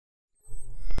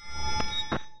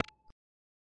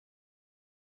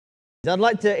I'd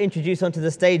like to introduce onto the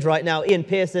stage right now Ian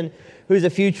Pearson, who's a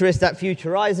futurist at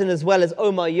Futurizing, as well as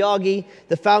Omar Yaghi,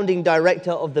 the founding director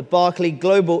of the Berkeley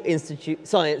Global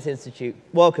Science Institute.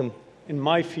 Welcome. In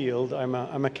my field, I'm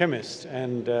a chemist,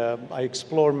 and I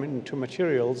explore into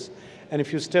materials. And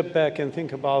if you step back and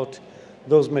think about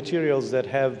those materials that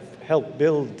have helped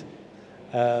build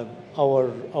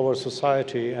our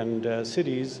society and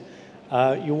cities,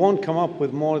 you won't come up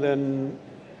with more than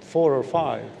 4 or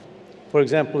 5. For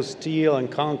example, steel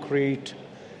and concrete,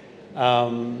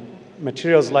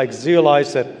 materials like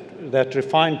zeolites that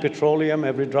refine petroleum.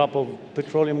 Every drop of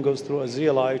petroleum goes through a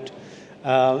zeolite.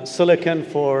 Silicon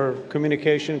for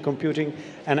communication, computing,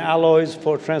 and alloys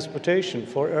for transportation,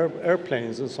 for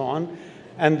airplanes and so on.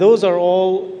 And those are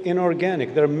all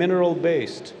inorganic. They're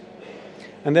mineral-based.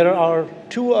 And there are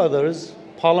 2 others,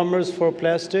 polymers for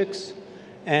plastics,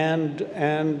 and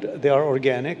they are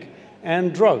organic,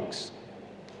 and drugs.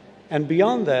 And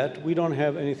beyond that, we don't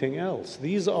have anything else.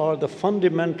 These are the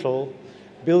fundamental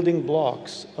building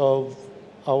blocks of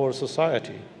our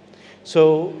society.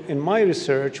 So in my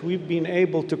research, we've been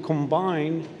able to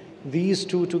combine these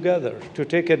 2 together to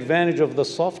take advantage of the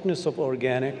softness of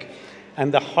organic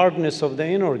and the hardness of the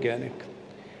inorganic.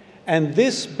 And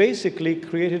this basically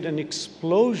created an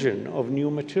explosion of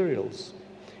new materials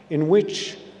in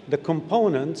which the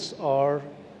components are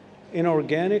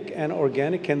inorganic and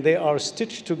organic, and they are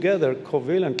stitched together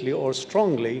covalently or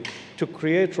strongly to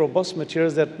create robust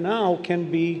materials that now can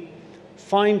be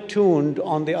fine-tuned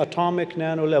on the atomic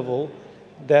nano level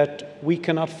that we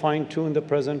cannot fine-tune the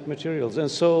present materials.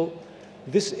 And so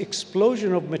this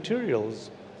explosion of materials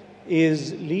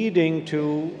is leading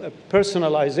to a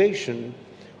personalization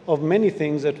of many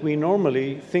things that we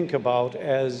normally think about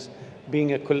as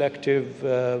being a collective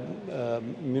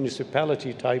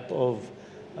municipality type of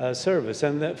service.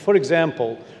 And for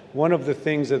example, one of the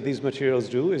things that these materials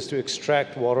do is to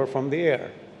extract water from the air.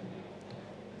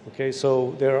 Okay,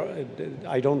 so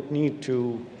I don't need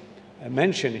to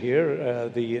mention here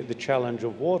the challenge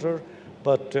of water,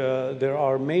 but there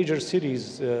are major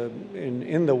cities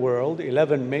in the world,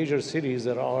 11 major cities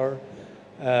that are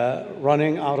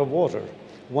running out of water.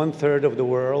 1/3 of the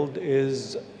world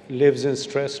lives in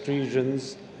stressed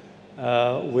regions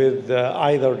with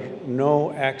either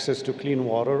no access to clean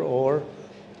water or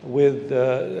with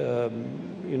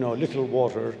little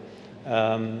water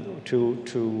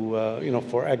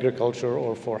for agriculture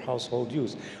or for household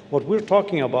use. What we're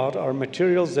talking about are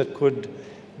materials that could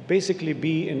basically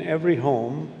be in every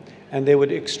home, and they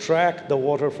would extract the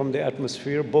water from the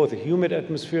atmosphere, both a humid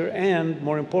atmosphere and,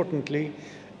 more importantly,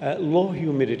 low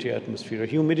humidity atmosphere,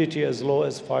 humidity as low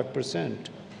as 5%.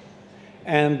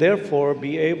 And therefore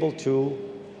be able to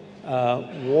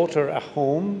water a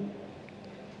home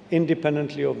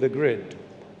independently of the grid,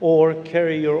 or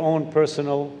carry your own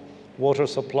personal water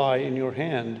supply in your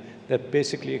hand that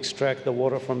basically extract the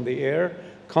water from the air,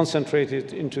 concentrate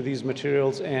it into these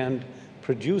materials, and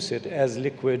produce it as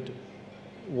liquid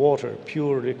water,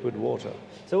 pure liquid water.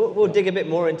 So we'll dig a bit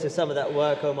more into some of that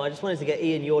work, Omar. I just wanted to get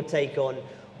Ian, your take on,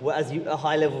 a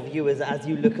high-level view, as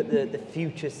you look at the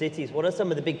future cities, what are some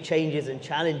of the big changes and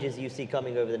challenges you see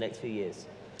coming over the next few years?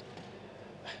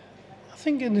 I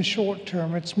think in the short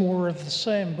term, it's more of the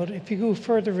same. But if you go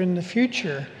further in the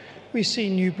future, we see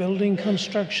new building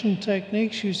construction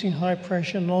techniques using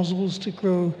high-pressure nozzles to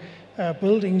grow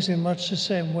buildings in much the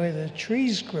same way that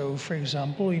trees grow, for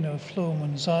example, phloem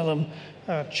and xylem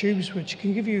tubes, which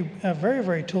can give you very,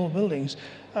 very tall buildings.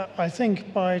 I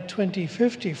think by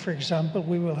 2050, for example,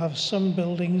 we will have some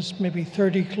buildings maybe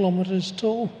 30 kilometers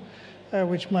tall,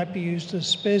 which might be used as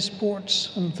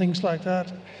spaceports and things like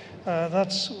that.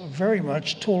 That's very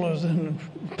much taller than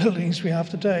buildings we have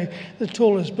today. The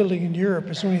tallest building in Europe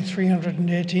is only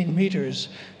 318 meters,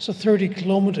 so 30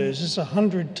 kilometers is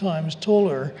 100 times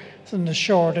taller than the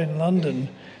Shard in London.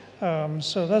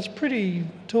 So that's pretty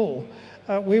tall.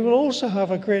 We will also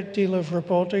have a great deal of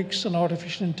robotics and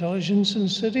artificial intelligence in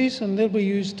cities, and they'll be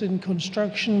used in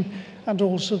construction and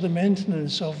also the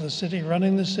maintenance of the city,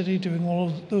 running the city, doing all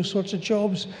of those sorts of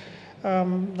jobs.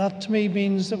 That to me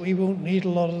means that we won't need a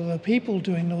lot of the people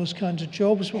doing those kinds of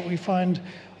jobs, but we find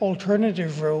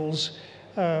alternative roles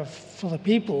for the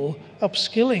people,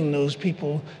 upskilling those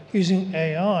people using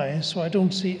AI. So I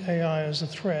don't see AI as a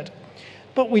threat.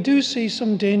 But we do see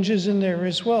some dangers in there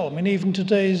as well. I mean, even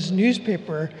today's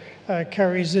newspaper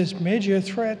carries this major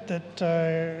threat that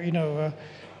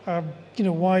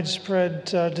widespread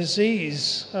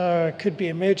disease could be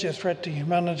a major threat to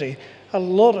humanity. A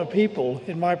lot of people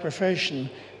in my profession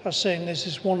are saying this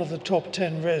is one of the top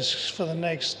 10 risks for the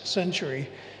next century,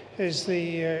 is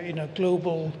the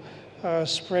global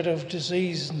spread of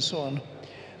disease and so on.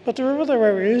 But there are other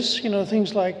areas,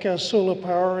 things like solar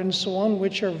power and so on,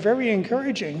 which are very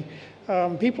encouraging.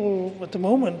 People at the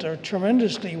moment are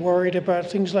tremendously worried about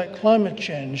things like climate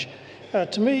change.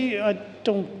 To me, I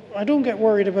don't get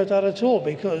worried about that at all,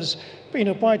 because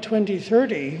by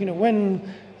 2030,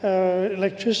 when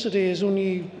electricity is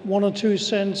only 1 or 2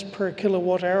 cents per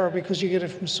kilowatt hour because you get it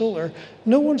from solar,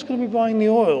 no one's going to be buying the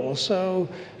oil. So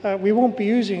we won't be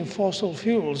using fossil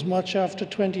fuels much after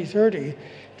 2030.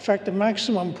 In fact, the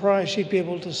maximum price you'd be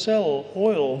able to sell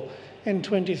oil in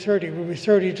 2030 would be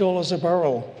 $30 a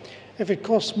barrel. If it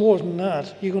costs more than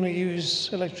that, you're going to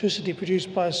use electricity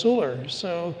produced by solar.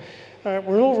 So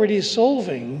we're already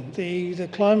solving the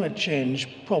climate change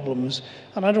problems,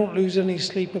 and I don't lose any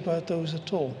sleep about those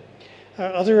at all.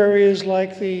 Other areas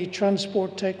like the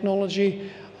transport technology,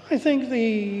 I think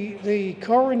the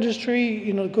car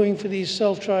industry, going for these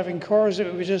self-driving cars that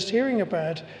we were just hearing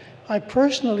about, I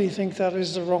personally think that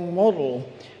is the wrong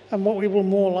model. And what we will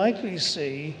more likely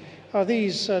see are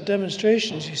these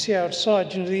demonstrations you see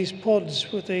outside, these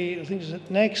pods with the, I think it's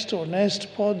Next or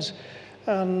Nest pods,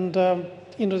 and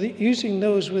using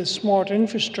those with smart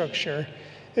infrastructure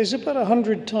is about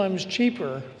 100 times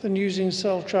cheaper than using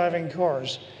self-driving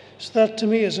cars. So that, to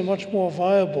me, is a much more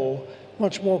viable,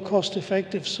 much more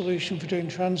cost-effective solution for doing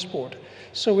transport.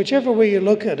 So whichever way you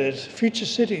look at it, future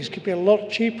cities could be a lot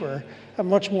cheaper and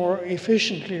much more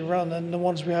efficiently run than the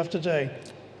ones we have today.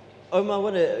 Omar, I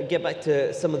want to get back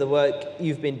to some of the work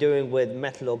you've been doing with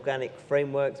metal organic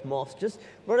frameworks, MOFs. Just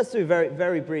run us through very,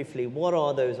 very briefly, what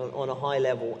are those on a high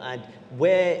level, and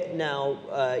where now,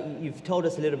 you've told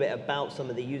us a little bit about some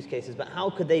of the use cases, but how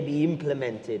could they be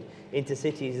implemented into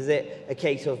cities? Is it a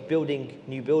case of building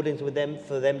new buildings with them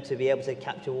for them to be able to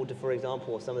capture water, for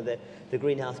example, or some of the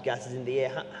greenhouse gases in the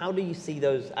air? How do you see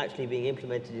those actually being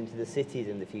implemented into the cities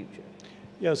in the future?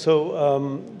 Yeah,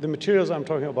 so the materials I'm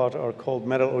talking about are called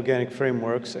metal organic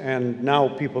frameworks, and now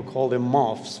people call them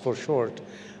MOFs for short.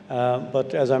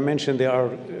 But as I mentioned, their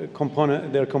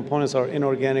components are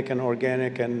inorganic and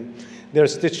organic, and they're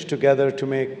stitched together to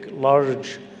make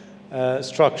large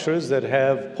structures that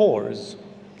have pores.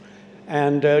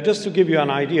 And just to give you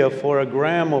an idea, for a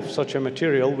gram of such a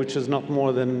material, which is not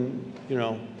more than,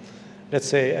 let's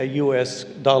say a US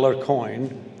dollar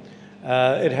coin,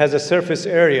 it has a surface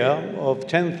area of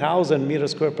 10,000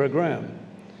 meters square per gram.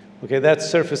 Okay, that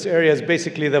surface area is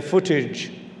basically the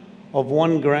footage of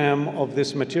 1 gram of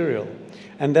this material.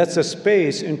 And that's a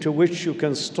space into which you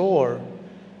can store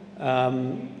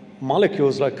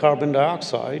molecules like carbon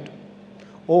dioxide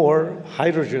or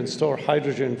hydrogen, store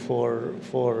hydrogen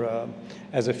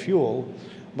as a fuel,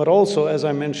 but also, as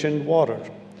I mentioned, water.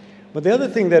 But the other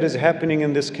thing that is happening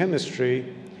in this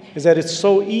chemistry is that it's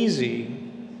so easy.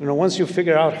 Once you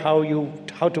figure out how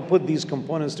to put these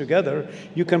components together,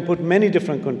 you can put many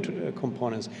different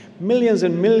components. Millions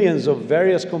and millions of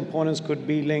various components could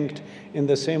be linked in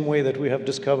the same way that we have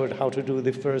discovered how to do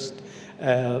the first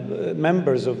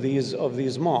members of these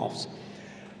MOFs.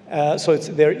 So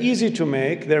they're easy to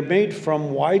make. They're made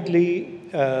from widely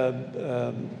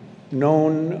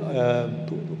known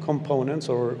components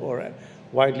or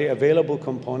widely available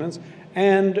components,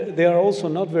 and they are also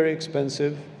not very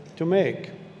expensive to make.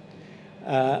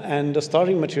 And the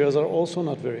starting materials are also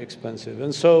not very expensive.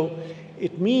 And so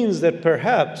it means that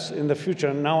perhaps in the future,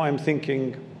 and now I'm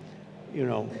thinking,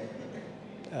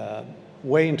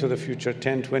 way into the future,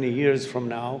 10, 20 years from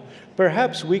now,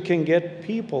 perhaps we can get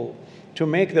people to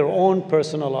make their own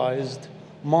personalized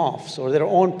MOFs or their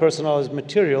own personalized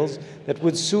materials that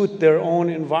would suit their own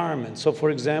environment. So for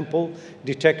example,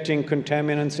 detecting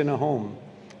contaminants in a home,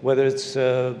 whether it's,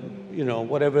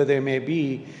 whatever they may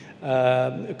be,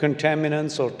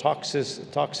 contaminants or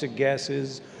toxic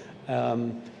gases,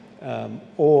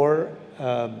 or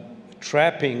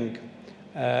trapping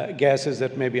gases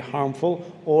that may be harmful,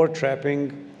 or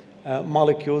trapping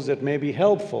molecules that may be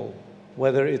helpful,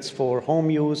 whether it's for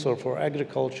home use or for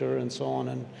agriculture and so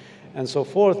on and so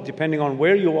forth. Depending on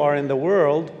where you are in the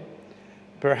world,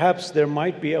 perhaps there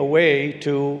might be a way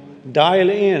to dial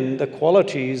in the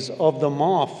qualities of the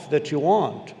MOF that you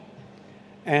want.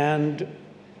 And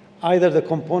either the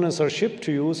components are shipped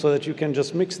to you so that you can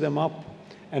just mix them up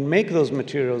and make those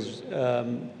materials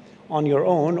on your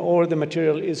own, or the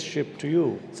material is shipped to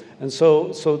you. And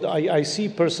so I see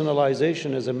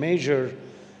personalization as a major,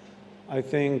 I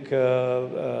think,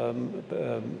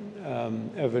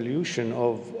 evolution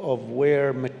of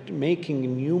where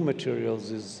making new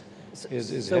materials is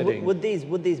heading. Would these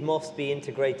MOFs be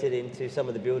integrated into some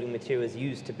of the building materials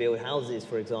used to build houses,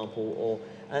 for example,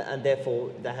 and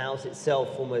therefore the house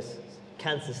itself almost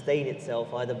can sustain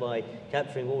itself either by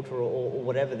capturing water or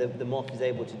whatever the MOF is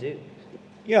able to do?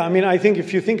 Yeah, I mean, I think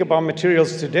if you think about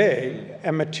materials today,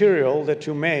 a material that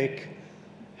you make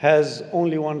has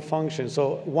only one function.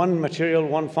 So one material,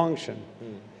 one function.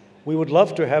 We would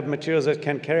love to have materials that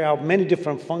can carry out many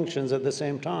different functions at the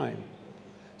same time.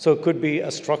 So it could be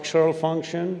a structural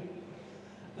function,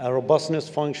 a robustness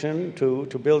function to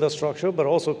build a structure, but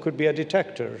also it could be a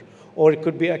detector, or it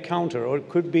could be a counter, or it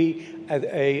could be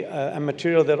a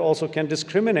material that also can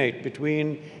discriminate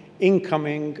between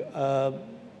incoming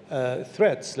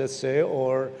threats, let's say,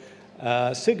 or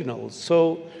signals.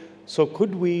 So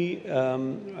could we,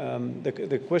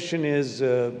 the question is,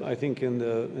 I think in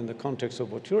the context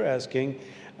of what you're asking,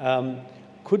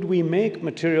 could we make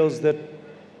materials that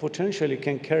potentially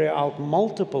can carry out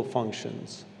multiple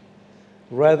functions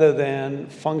rather than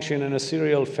function in a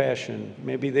serial fashion?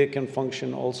 Maybe they can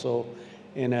function also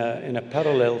in a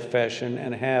parallel fashion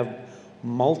and have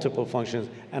multiple functions.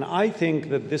 And I think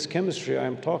that this chemistry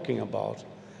I'm talking about,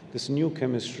 this new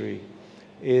chemistry,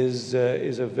 is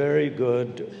a very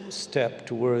good step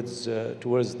towards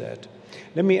that.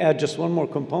 Let me add just one more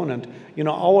component. You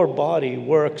know, our body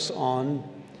works on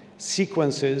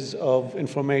sequences of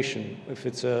information. If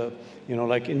it's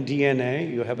like in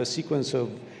DNA, you have a sequence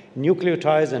of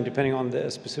nucleotides, and depending on the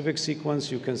specific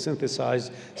sequence, you can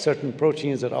synthesize certain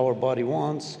proteins that our body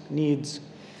needs.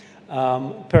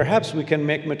 Perhaps we can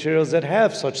make materials that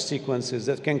have such sequences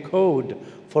that can code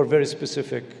for very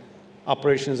specific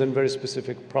operations and very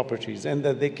specific properties, and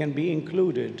that they can be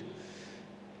included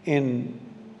in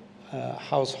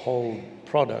household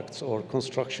products or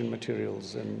construction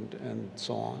materials and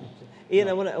so on. Ian,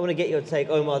 I want to get your take.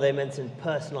 Omar, they mentioned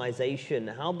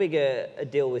personalization. How big a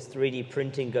deal is 3D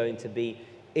printing going to be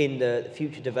in the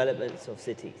future developments of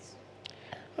cities?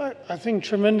 I think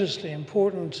tremendously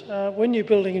important. When you're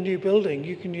building a new building,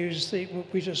 you can use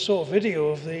we just saw a video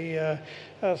of the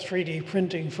 3D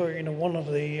printing for one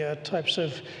of the types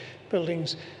of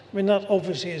buildings. I mean, that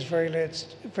obviously is very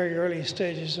early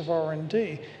stages of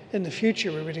R&D. In the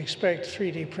future, we would expect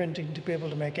 3D printing to be able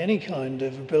to make any kind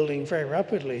of a building very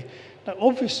rapidly. Now,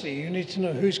 obviously, you need to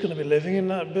know who's going to be living in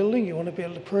that building. You want to be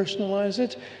able to personalize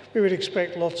it. We would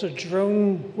expect lots of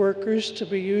drone workers to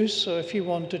be used. So if you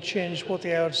want to change what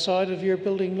the outside of your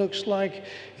building looks like,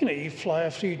 you fly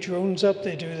a few drones up,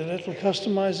 they do the little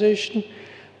customization.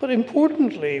 But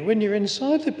importantly, when you're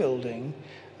inside the building,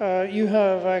 you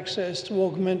have access to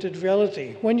augmented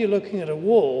reality. When you're looking at a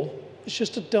wall, it's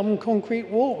just a dumb concrete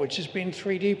wall which has been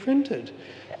 3D printed.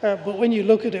 But when you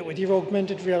look at it with your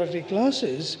augmented reality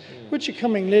glasses, which are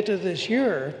coming later this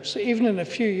year, so even in a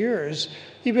few years,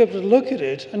 you'll be able to look at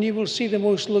it and you will see the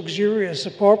most luxurious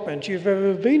apartment you've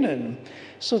ever been in.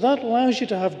 So that allows you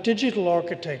to have digital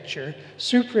architecture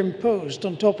superimposed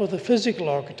on top of the physical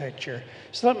architecture.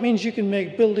 So that means you can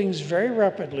make buildings very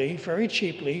rapidly, very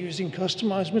cheaply, using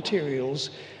customized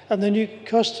materials, and then you can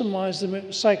customize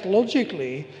them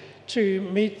psychologically to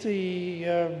meet the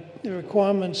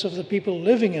requirements of the people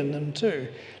living in them too.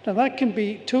 Now that can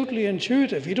be totally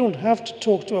intuitive. You don't have to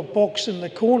talk to a box in the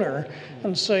corner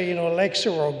and say,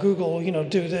 Alexa or Google,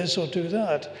 do this or do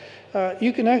that.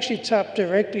 You can actually tap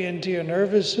directly into your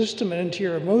nervous system and into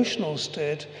your emotional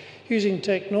state using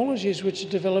technologies which are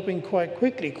developing quite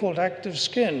quickly called active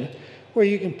skin, where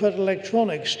you can put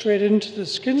electronics straight into the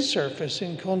skin surface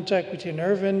in contact with your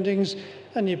nerve endings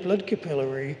and your blood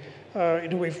capillary.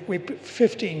 We've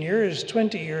 15 years,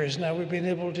 20 years now, we've been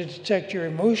able to detect your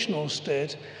emotional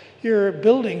state. Your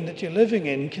building that you're living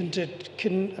in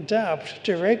can adapt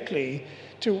directly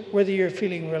to whether you're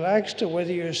feeling relaxed or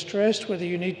whether you're stressed, whether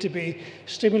you need to be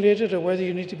stimulated or whether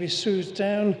you need to be soothed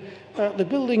down. The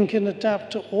building can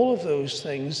adapt to all of those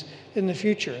things in the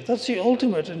future. That's the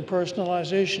ultimate in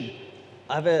personalization.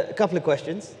 I have a couple of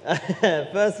questions.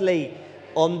 Firstly,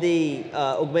 on the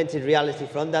augmented reality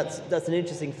front, that's an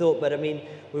interesting thought, but I mean,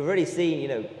 we've already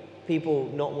seen,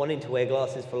 people not wanting to wear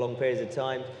glasses for long periods of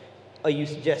time. Are you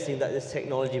suggesting that this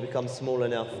technology becomes small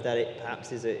enough that it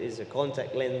perhaps is a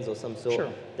contact lens or some sort?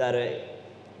 Sure.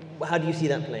 How do you see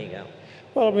that playing out?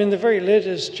 Well, I mean, the very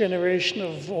latest generation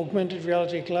of augmented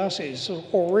reality glasses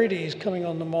already is coming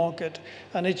on the market,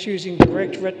 and it's using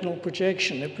direct retinal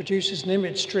projection. It produces an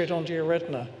image straight onto your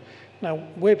retina. Now,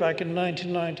 way back in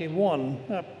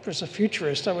 1991, as a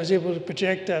futurist, I was able to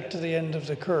project that to the end of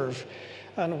the curve.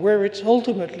 And where it's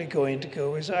ultimately going to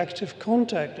go is active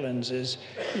contact lenses.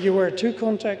 You wear 2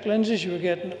 contact lenses, you will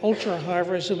get an ultra-high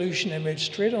resolution image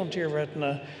straight onto your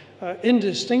retina,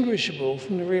 indistinguishable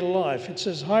from the real life. It's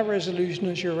as high resolution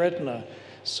as your retina.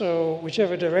 So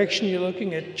whichever direction you're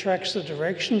looking, it tracks the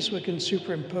direction so we can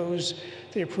superimpose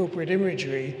the appropriate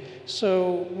imagery.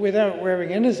 So without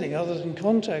wearing anything other than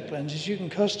contact lenses, you can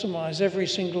customize every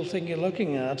single thing you're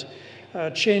looking at.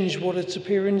 change what its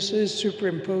appearance is,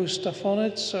 superimpose stuff on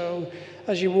it. So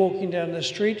as you're walking down the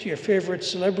street, your favorite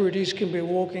celebrities can be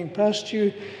walking past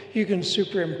you. You can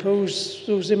superimpose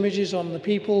those images on the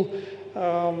people.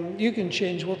 You can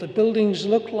change what the buildings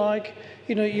look like.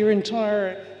 You know, your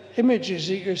entire images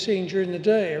that you're seeing during the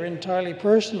day are entirely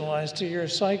personalized to your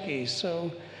psyche.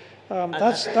 So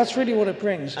that's really what it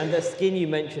brings. And the skin you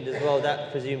mentioned as well,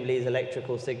 that presumably is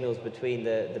electrical signals between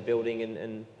the building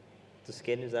and the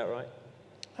skin, is that right?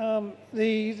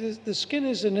 The skin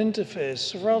is an interface.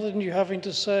 So rather than you having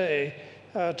to say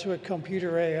to a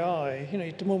computer AI, you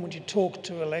know, the moment you talk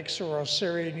to Alexa or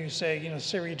Siri and you say, you know,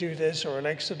 Siri do this or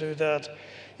Alexa do that,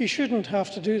 you shouldn't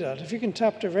have to do that. If you can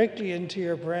tap directly into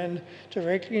your brain,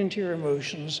 directly into your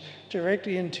emotions,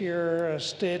 directly into your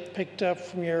state picked up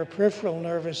from your peripheral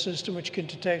nervous system, which can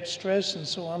detect stress and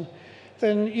so on,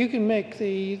 then you can make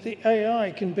the AI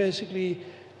can basically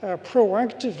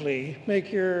proactively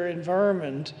make your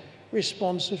environment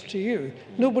responsive to you.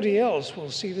 Nobody else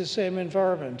will see the same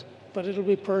environment, but it'll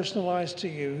be personalized to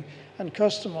you and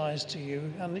customized to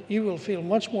you, and you will feel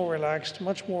much more relaxed,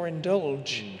 much more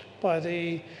indulged by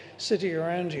the city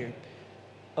around you.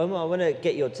 Omar, I want to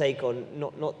get your take on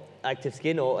not active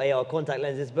skin or AR contact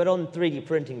lenses, but on 3D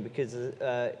printing, because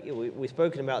we've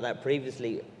spoken about that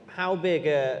previously. How big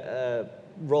a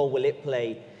role will it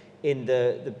play in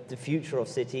the future of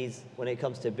cities when it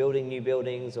comes to building new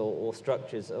buildings or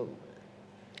structures?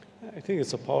 I think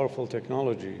it's a powerful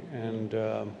technology, and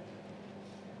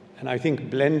I think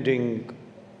blending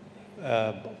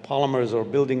polymers or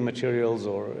building materials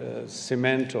or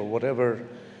cement or whatever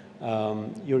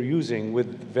you're using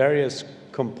with various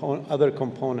other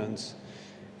components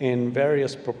in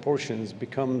various proportions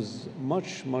becomes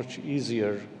much, much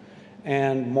easier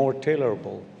and more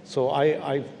tailorable. So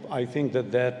I think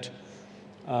that's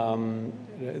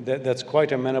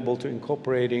quite amenable to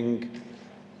incorporating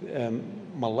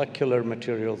molecular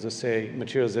materials, let's say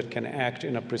materials that can act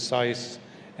in a precise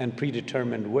and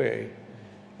predetermined way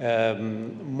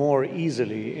more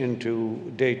easily into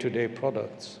day-to-day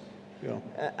products. You know.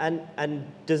 And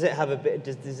does it have a bit?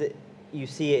 Does it? You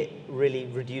see it really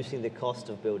reducing the cost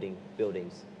of building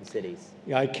buildings in cities?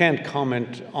 Yeah, I can't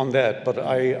comment on that, but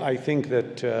I think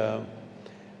that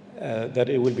that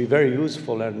it will be very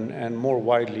useful and more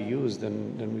widely used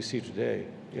than we see today.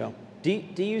 Yeah.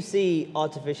 Do you see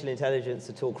artificial intelligence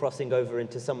at all crossing over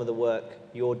into some of the work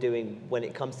you're doing when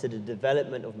it comes to the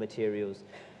development of materials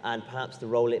and perhaps the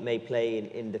role it may play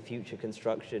in the future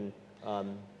construction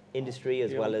industry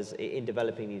as well as in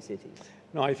developing new cities?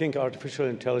 No, I think artificial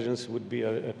intelligence would be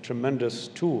a tremendous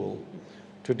tool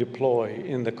to deploy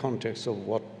in the context of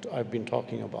what I've been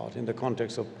talking about, in the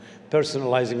context of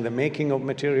personalizing the making of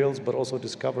materials, but also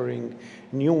discovering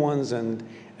new ones. And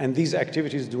these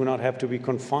activities do not have to be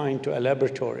confined to a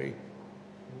laboratory,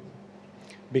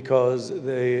 because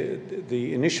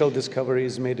the initial discovery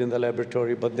is made in the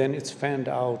laboratory, but then it's fanned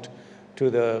out to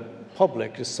the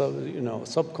public,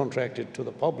 subcontracted to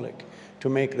the public to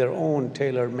make their own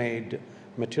tailor-made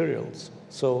materials.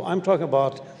 So I'm talking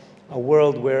about a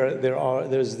world where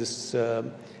there's this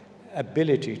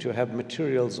ability to have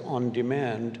materials on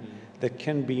demand that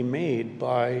can be made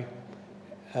by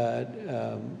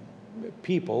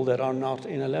people that are not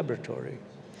in a laboratory.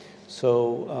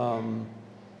 So,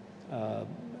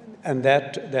 and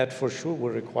that for sure will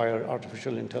require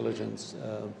artificial intelligence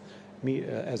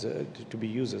to be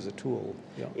used as a tool.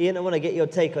 Yeah. Ian, I want to get your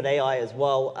take on AI as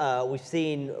well. We've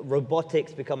seen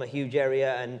robotics become a huge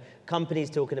area, and companies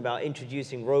talking about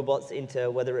introducing robots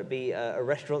into whether it be a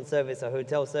restaurant service, a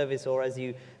hotel service, or as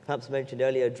you perhaps mentioned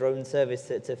earlier, a drone service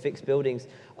to fix buildings.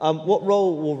 What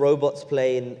role will robots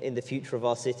play in the future of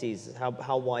our cities?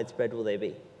 How widespread will they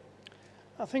be?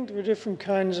 I think there are different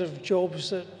kinds of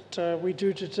jobs that we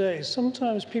do today.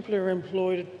 Sometimes people are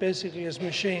employed basically as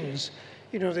machines.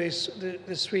 You know, they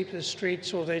sweep the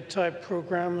streets or they type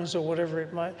programs or whatever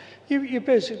it might. You're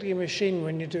basically a machine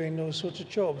when you're doing those sorts of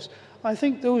jobs. I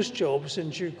think those jobs in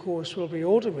due course will be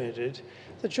automated.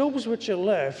 The jobs which are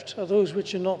left are those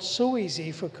which are not so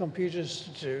easy for computers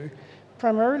to do,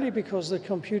 primarily because the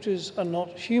computers are not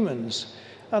humans.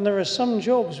 And there are some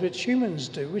jobs which humans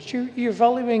do, which you're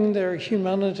valuing their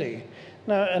humanity.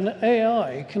 Now, an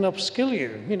AI can upskill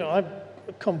you. You know, I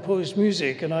compose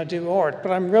music and I do art,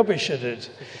 but I'm rubbish at it.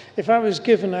 If I was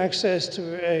given access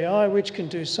to AI, which can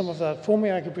do some of that for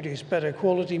me, I could produce better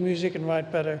quality music and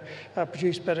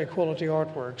produce better quality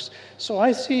artworks. So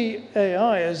I see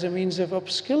AI as a means of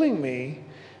upskilling me,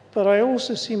 but I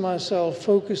also see myself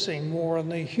focusing more on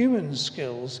the human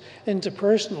skills,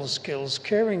 interpersonal skills,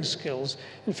 caring skills.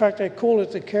 In fact, I call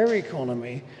it the care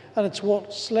economy. And it's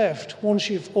what's left once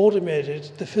you've automated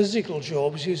the physical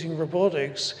jobs using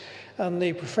robotics and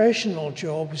the professional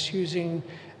jobs using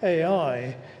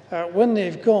AI. When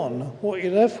they've gone, what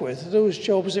you're left with are those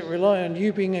jobs that rely on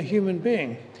you being a human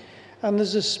being. And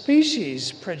there's a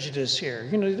species prejudice here.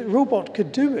 You know, the robot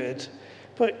could do it,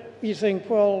 but you think,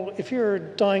 well, if you're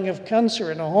dying of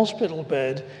cancer in a hospital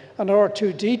bed and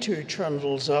R2-D2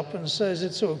 trundles up and says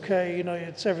it's okay, you know,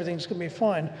 everything's going to be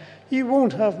fine, you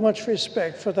won't have much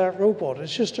respect for that robot.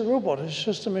 It's just a robot. It's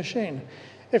just a machine.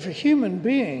 If a human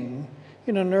being,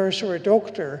 you know, a nurse or a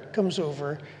doctor comes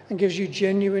over and gives you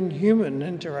genuine human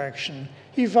interaction,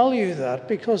 you value that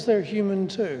because they're human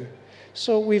too.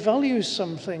 So we value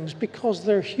some things because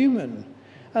they're human.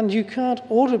 And you can't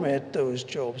automate those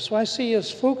jobs. So I see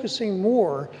us focusing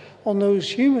more on those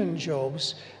human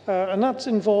jobs, and that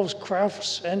involves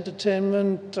crafts,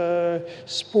 entertainment,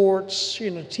 sports,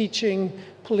 you know, teaching,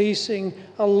 policing.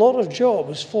 A lot of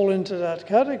jobs fall into that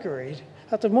category.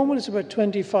 At the moment, it's about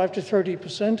 25 to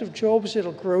 30% of jobs.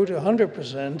 It'll grow to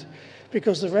 100%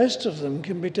 because the rest of them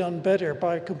can be done better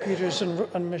by computers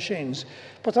and machines.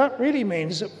 But that really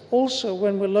means that also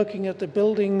when we're looking at the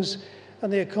buildings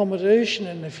and the accommodation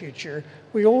in the future,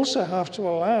 we also have to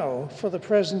allow for the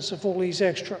presence of all these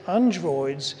extra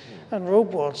androids and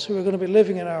robots who are going to be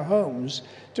living in our homes,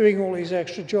 doing all these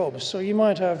extra jobs. So you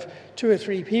might have 2 or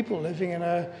 3 people living in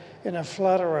a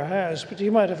flat or a house, but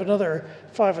you might have another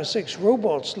 5 or 6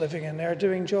 robots living in there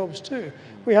doing jobs too.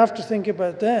 We have to think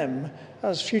about them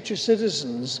as future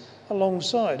citizens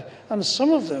alongside. And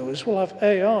some of those will have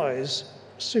AIs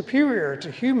superior to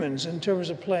humans in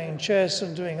terms of playing chess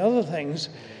and doing other things,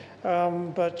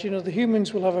 but you know, the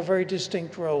humans will have a very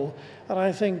distinct role, and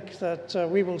I think that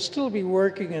we will still be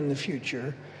working in the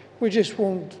future. We just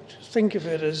won't think of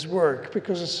it as work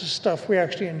because it's the stuff we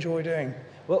actually enjoy doing.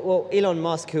 Well, Elon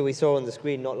Musk, who we saw on the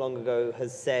screen not long ago,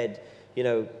 has said, you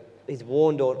know, he's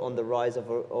warned on the rise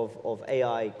of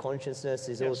AI consciousness.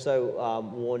 He's also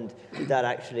warned that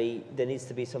actually there needs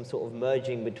to be some sort of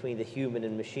merging between the human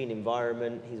and machine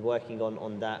environment. He's working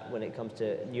on that when it comes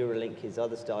to Neuralink, his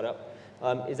other startup.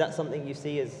 Is that something you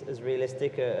see as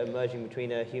realistic, a merging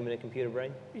between a human and computer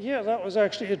brain? Yeah, that was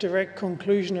actually a direct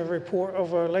conclusion of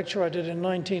a lecture I did in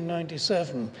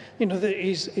 1997. You know,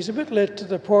 he's a bit late to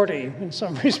the party in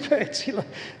some respects. You know,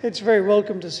 it's very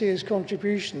welcome to see his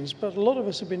contributions, but a lot of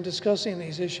us have been discussing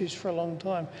these issues for a long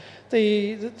time.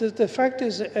 The fact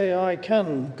is that AI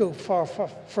can go far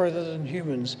further than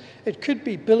humans. It could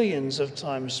be billions of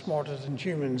times smarter than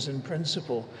humans in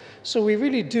principle. So we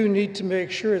really do need to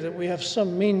make sure that we have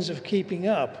some means of keeping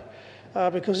up.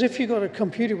 Because if you've got a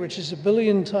computer which is 1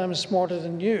 billion times smarter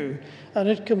than you, and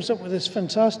it comes up with this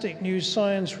fantastic new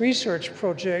science research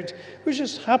project, which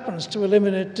just happens to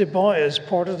eliminate Dubai as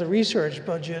part of the research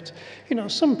budget, you know,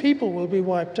 some people will be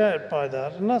wiped out by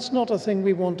that, and that's not a thing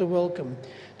we want to welcome.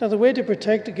 Now, the way to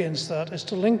protect against that is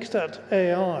to link that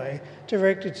AI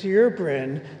directly to your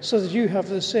brain so that you have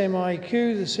the same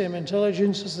IQ, the same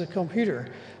intelligence as the computer.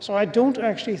 So I don't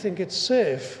actually think it's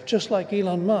safe, just like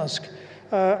Elon Musk,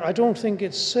 I don't think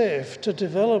it's safe to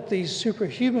develop these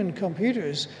superhuman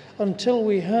computers until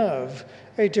we have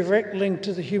a direct link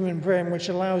to the human brain which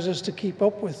allows us to keep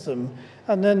up with them,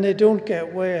 and then they don't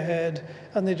get way ahead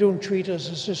and they don't treat us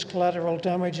as just collateral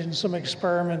damage in some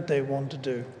experiment they want to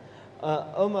do.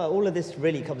 Omar, all of this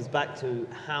really comes back to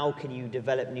how can you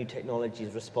develop new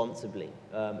technologies responsibly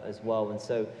as well. And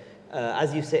so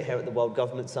as you sit here at the World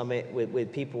Government Summit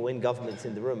with people in governments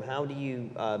in the room, how do you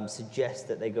suggest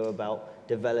that they go about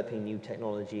developing new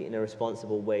technology in a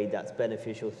responsible way that's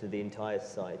beneficial to the entire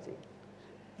society?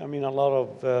 I mean, a lot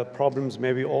of problems,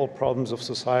 maybe all problems of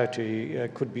society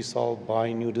could be solved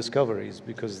by new discoveries,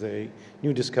 because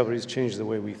new discoveries change the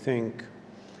way we think,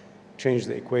 change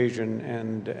the equation,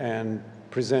 and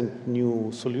present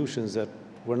new solutions that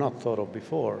were not thought of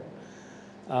before.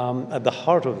 At the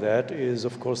heart of that is,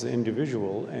 of course, the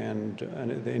individual, and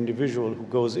the individual who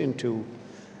goes into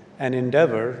an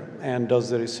endeavor and does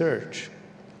the research.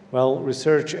 Well,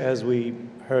 research, as we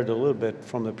heard a little bit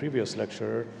from the previous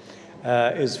lecturer,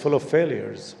 is full of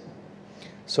failures.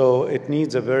 So it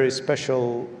needs a very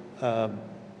special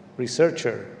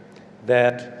researcher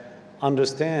that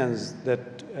understands that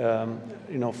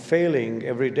failing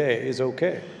every day is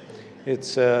okay.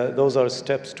 Those are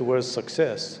steps towards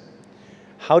success.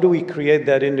 How do we create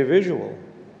that individual,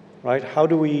 right? How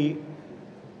do we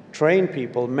train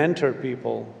people, mentor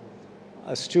people,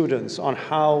 students on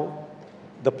how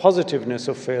the positiveness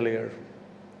of failure,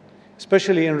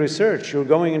 especially in research? You're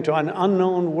going into an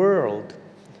unknown world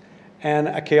and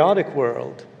a chaotic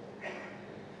world.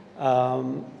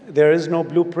 There is no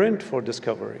blueprint for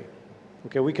discovery.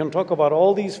 Okay, we can talk about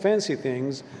all these fancy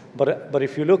things, but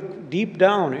if you look deep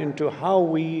down into how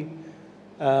we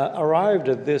arrived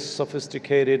at this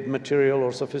sophisticated material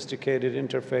or sophisticated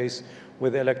interface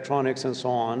with electronics and so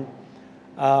on,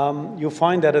 you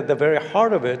find that at the very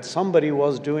heart of it, somebody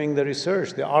was doing the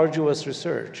research, the arduous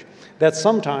research, that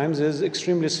sometimes is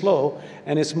extremely slow,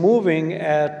 and it's moving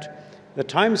at the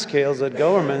timescales that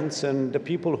governments and the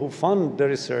people who fund the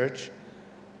research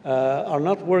are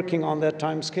not working on that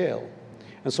time scale.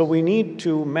 And so we need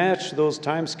to match those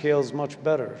time scales much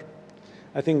better.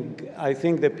 I think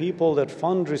the people that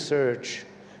fund research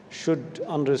should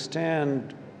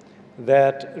understand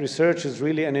that research is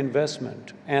really an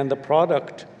investment, and the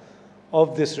product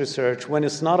of this research, when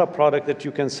it's not a product that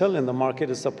you can sell in the market,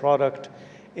 it's a product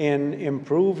in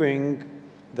improving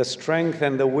the strength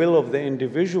and the will of the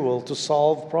individual to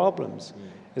solve problems,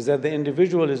 is that the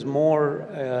individual is more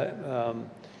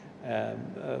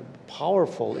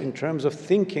powerful in terms of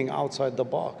thinking outside the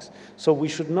box. So we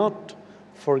should not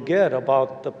forget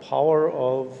about the power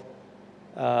of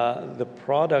the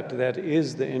product that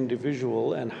is the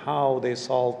individual and how they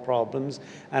solve problems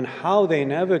and how they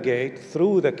navigate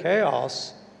through the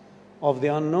chaos of the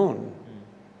unknown.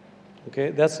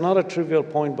 Okay, that's not a trivial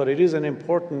point, but it is an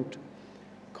important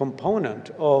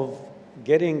component of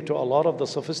getting to a lot of the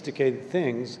sophisticated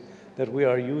things that we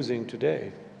are using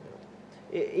today.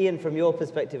 Ian, from your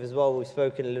perspective as well, we've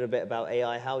spoken a little bit about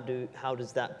AI. How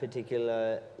does that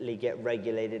particularly get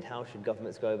regulated? How should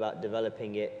governments go about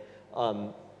developing it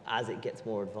as it gets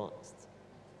more advanced?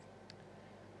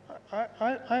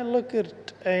 I look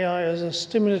at AI as a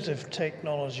stimulative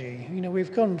technology. You know,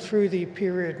 we've gone through the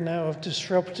period now of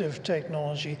disruptive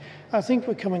technology. I think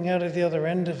we're coming out of the other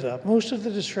end of that. Most of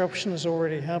the disruption has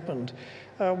already happened.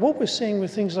 What we're seeing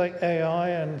with things like AI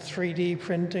and 3D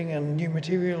printing and new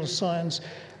materials science,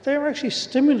 they're actually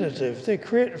stimulative. They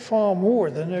create far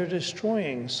more than they're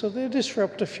destroying. So they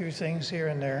disrupt a few things here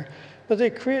and there, but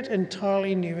they create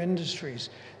entirely new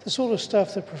industries. The sort of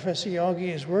stuff that Professor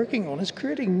Yaghi is working on is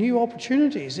creating new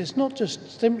opportunities. It's not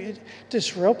just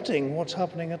disrupting what's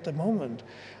happening at the moment.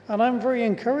 And I'm very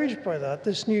encouraged by that.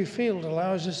 This new field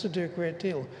allows us to do a great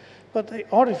deal. But the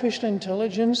artificial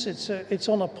intelligence, it's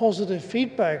on a positive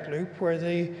feedback loop where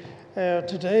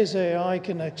today's AI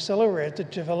can accelerate the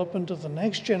development of the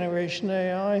next generation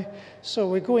AI. So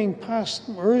we're going past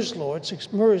Moore's Law.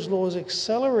 Moore's Law is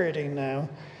accelerating now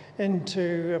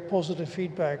into a positive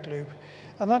feedback loop.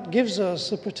 And that gives us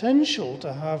the potential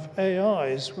to have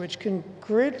AIs which can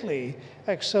greatly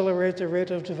accelerate the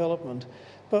rate of development.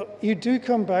 But you do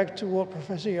come back to what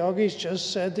Professor Yaghi's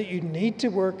just said, that you need to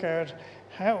work out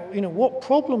how, what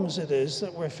problems it is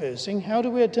that we're facing. How do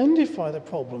we identify the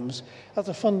problems at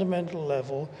the fundamental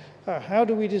level? How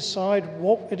do we decide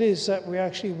what it is that we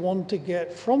actually want to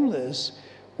get from this?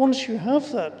 Once you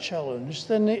have that challenge,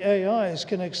 then the AIs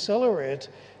can accelerate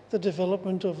the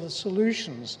development of the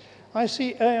solutions. I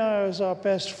see AI as our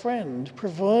best friend,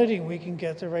 providing we can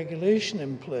get the regulation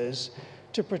in place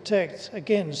to protect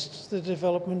against the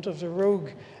development of the rogue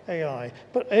AI.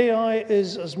 But AI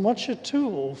is as much a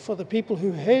tool for the people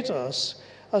who hate us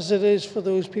as it is for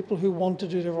those people who want to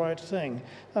do the right thing.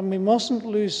 And we mustn't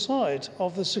lose sight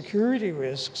of the security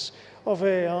risks of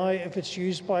AI if it's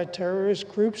used by terrorist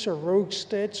groups or rogue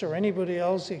states or anybody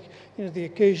else, the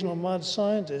occasional mad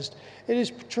scientist. It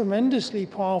is tremendously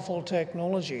powerful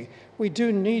technology. We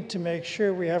do need to make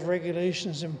sure we have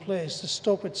regulations in place to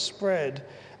stop its spread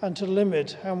and to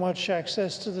limit how much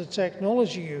access to the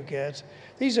technology you get.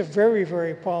 These are very,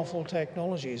 very powerful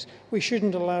technologies. We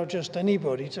shouldn't allow just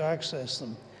anybody to access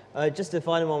them. Just a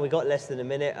final one, we've got less than a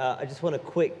minute. I just want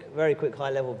a very quick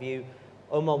high-level view.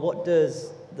 Omar, what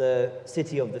does the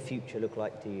city of the future look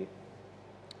like to you?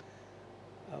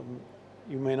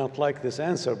 You may not like this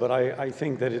answer, but I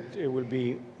think that it will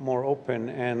be more open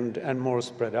and more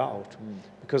spread out,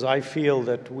 because I feel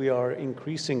that we are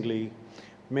increasingly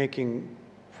making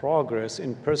progress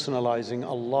in personalizing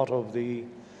a lot of the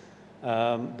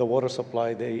water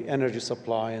supply, the energy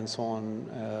supply, and so on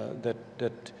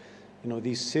that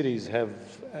these cities have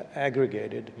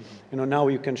aggregated. Now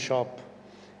you can shop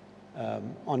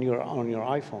on your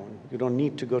iPhone. You don't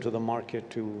need to go to the market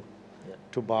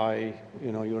to buy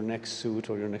your next suit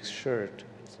or your next shirt.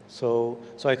 So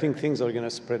I think things are going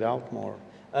to spread out more.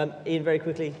 Ian, very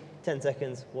quickly, 10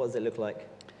 seconds. What does it look like?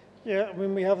 Yeah, I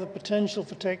mean, we have the potential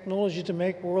for technology to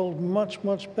make the world much,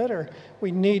 much better. We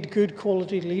need good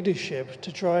quality leadership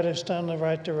to drive us down the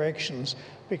right directions,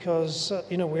 because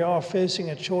we are facing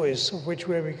a choice of which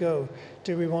way we go.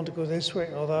 Do we want to go this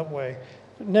way or that way?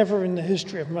 Never in the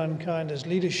history of mankind has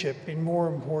leadership been more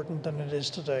important than it is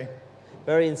today.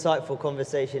 Very insightful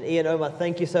conversation. Ian, Omar,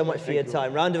 thank you so much for your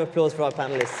time. Round of applause for our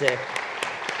panelists here.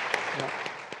 Yeah.